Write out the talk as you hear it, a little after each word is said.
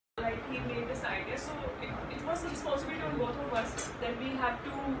Okay, so it was the responsibility on both of us that we have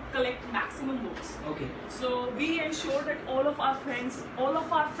to collect maximum votes. Okay. So we ensured that all of our friends,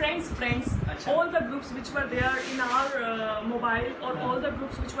 friends, Achha. all the groups which were there in our mobile or all the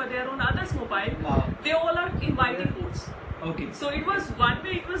groups which were there on others' mobile, they all are inviting votes. Okay. So it was one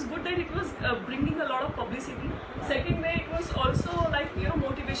way, it was good that it was bringing a lot of publicity. Second way, it was also like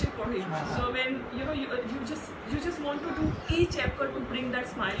motivation for him. So when you just want to do each effort to bring that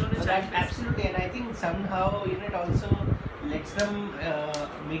smile on a child's face. Absolutely, and I think somehow it also lets them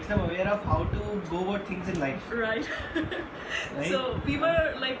makes them aware of how to go about things in life. Right. So we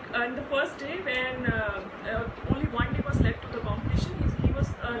were like on the first day when only one day was left to the competition. He was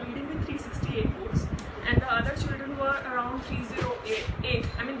leading with 368 votes. And the other children were around 308.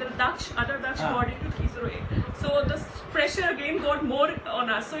 I mean, the other Dutch got it to 308. So the pressure again got more on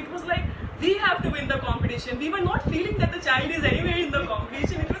us. So it was like, we have to win the competition. We were not feeling that the child is anywhere in the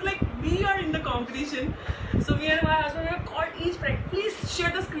competition. It was like, we are in the competition. So me and my husband have called each friend, please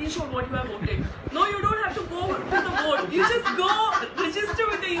share the screenshot what you have voted. No, you don't have to go to the vote. You just go register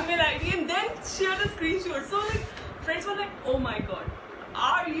with the email ID and then share the screenshot. So like, friends were like, oh my God.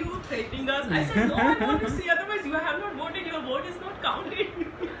 Are you threatening us? I said, no, I want to see, otherwise you have not voted, your vote is not counted.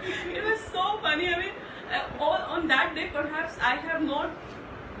 It was so funny. I mean, on that day, perhaps I have not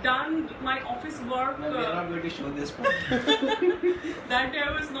done my office work. No, we are not going to show this part. That day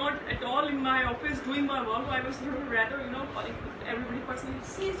I was not at all in my office doing my work. I was rather, calling everybody personally,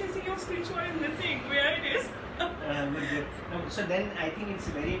 see, your screenshot is missing, where it is. So then I think it's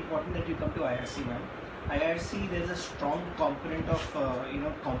very important that you come to IRC, ma'am. IRC, there's a strong component of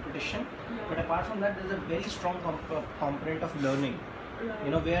competition, but apart from that, there's a very strong component of learning.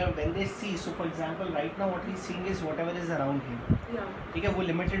 Where when they see, so for example, right now what he's seeing is whatever is around him. ठीक है, वो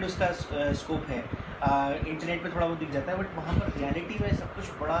limited उसका scope है. Internet पे थोड़ा बहुत दिख जाता है, but वहाँ पर रियलिटी में सब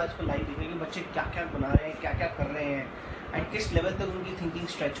कुछ बड़ा इसको लाइव दिखेगा कि बच्चे क्या क्या बना रहे हैं, क्या क्या कर रहे हैं, एंड किस लेवल तक उनकी थिंकिंग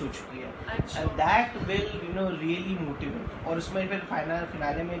स्ट्रेच हो चुकी है. And that will really motivate. और उसमें फिर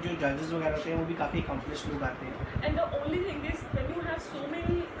फिनाले में जो जजेस वगैरह होते हैं वो भी काफ़ी अकम्प्लिश्ड लोग आते हैं. And the only thing is when you have so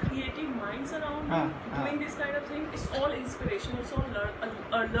many creative minds around doing this kind of thing, it's all inspiration, it's all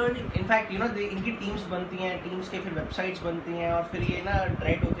learning. In fact इनकी टीम्स बनती हैं, टीम्स के फिर वेबसाइट्स बनती हैं, और फिर ये ना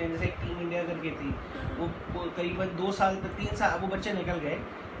ट्रेड होते हैं. जैसे टीम इंडिया करके थी, वो करीबन 2 साल तक 3 साल वो बच्चे निकल गए.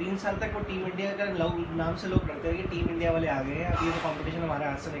 3 साल तक वो टीम इंडिया का नाम से लोग करते हैं कि टीम इंडिया वाले आ गए हैं, अभी ये कंपटीशन हमारे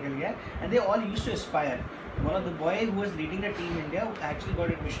हाथ से निकल गया. And they all used to inspire. One of the boy who was leading the team India actually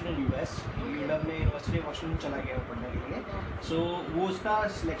got admission in US. UW में यूनिवर्सिटी ऑफ वाशिंगटन चला गया पढ़ने के लिए. सो वो उसका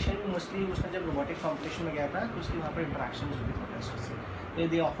सिलेक्शन मोस्टली उसने जब रोबोटिक कॉम्पिटिशन में गया था तो उसकी वहाँ पर इंटरेक्शन हुई थी प्रोफेसर से.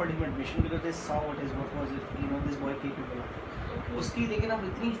 They offered him admission because they saw what was this boy capable of. उसकी लेकिन अब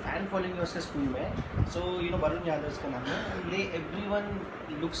इतनी फैन फॉलोइंग है उसके स्कूल में. सो वरुण यादव उसका नाम है. दे everyone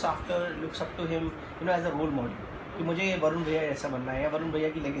looks up to him as a role model कि मुझे वरुण भैया ऐसा बनना है, या वरुण भैया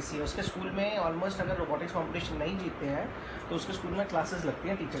की लेगेसी है. उसके स्कूल में ऑलमोस्ट अगर रोबोटिक्स कॉम्पिटिशन नहीं जीतते हैं तो उसके स्कूल में क्लासेस लगती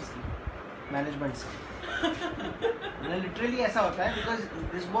हैं टीचर्स की, मैनेजमेंट से. लिटरली ऐसा होता है because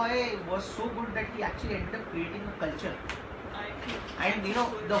this boy was so good that he actually ended up creating a culture. And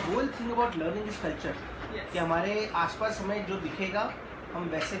the whole thing about learning is culture. कि हमारे आसपास हमें जो दिखेगा हम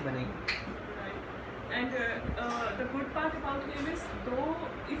वैसे बनेंगे. And the good part about him is, though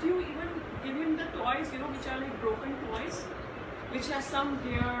if you even give him the toys, which are like broken toys, which has some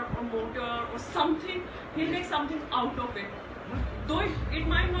gear or motor or something, he'll make something out of it. Though it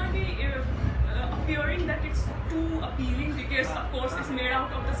might not be appearing that it's too appealing because of course it's made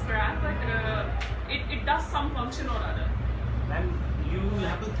out of the scrap, but it does some function or other. Ma'am, you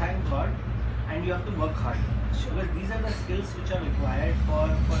have to thank God and you have to work hard. Sure. Because these are the skills which are required for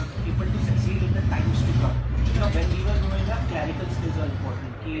people to succeed in the times to come. When we were growing up, clerical skills are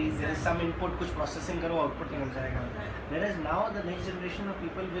important. कि there is some input, कुछ processing करो, output निकल जाएगा. Whereas now the next generation of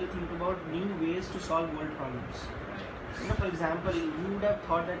people will think about new ways to solve world problems. For example, you would have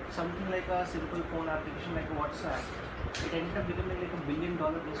thought that something like a simple phone application like WhatsApp, it ended up becoming like $1 billion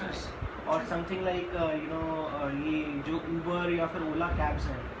business. Or something like ये जो Uber या फिर Ola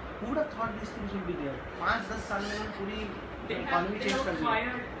cabs हैं. Who would have thought these things would be there? 5-10 साल में पूरी economy change कर दी. They have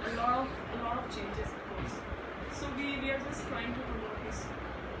required a lot of changes, of course. So we are just trying to promote this.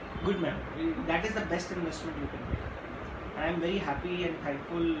 Good, ma'am. That is the best investment you can make. And I am very happy and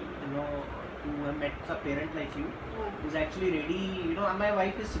thankful, to have met a parent like you, who's actually ready. My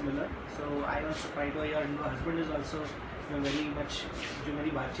wife is similar, so I was surprised. Your husband is also very much. जो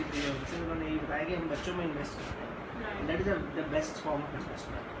मेरी बातचीत हुई है उनसे, उन्होंने ये बताया कि हम बच्चों में इन्वेस्ट करते हैं. That is the best form of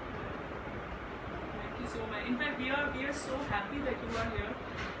investment. So much. In fact, we are so happy that you are here.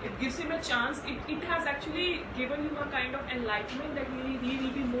 It gives him a chance. It has actually given him a kind of enlightenment that he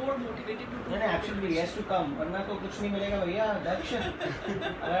will be more motivated to do. नहीं absolutely he has to come, वरना तो कुछ नहीं मिलेगा भैया दक्ष।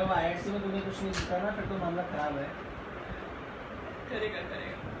 अगर वो IIT में तुम्हें कुछ नहीं दिखा ना फिर तो मामला खराब है। करेगा।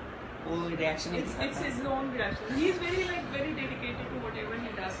 वो reaction नहीं दिखाता। It's his own reaction. He is very dedicated to whatever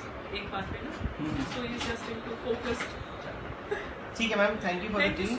he does. एक बात पे ना, so he's just into focused. ठीक है ma'am, thank you for the tea.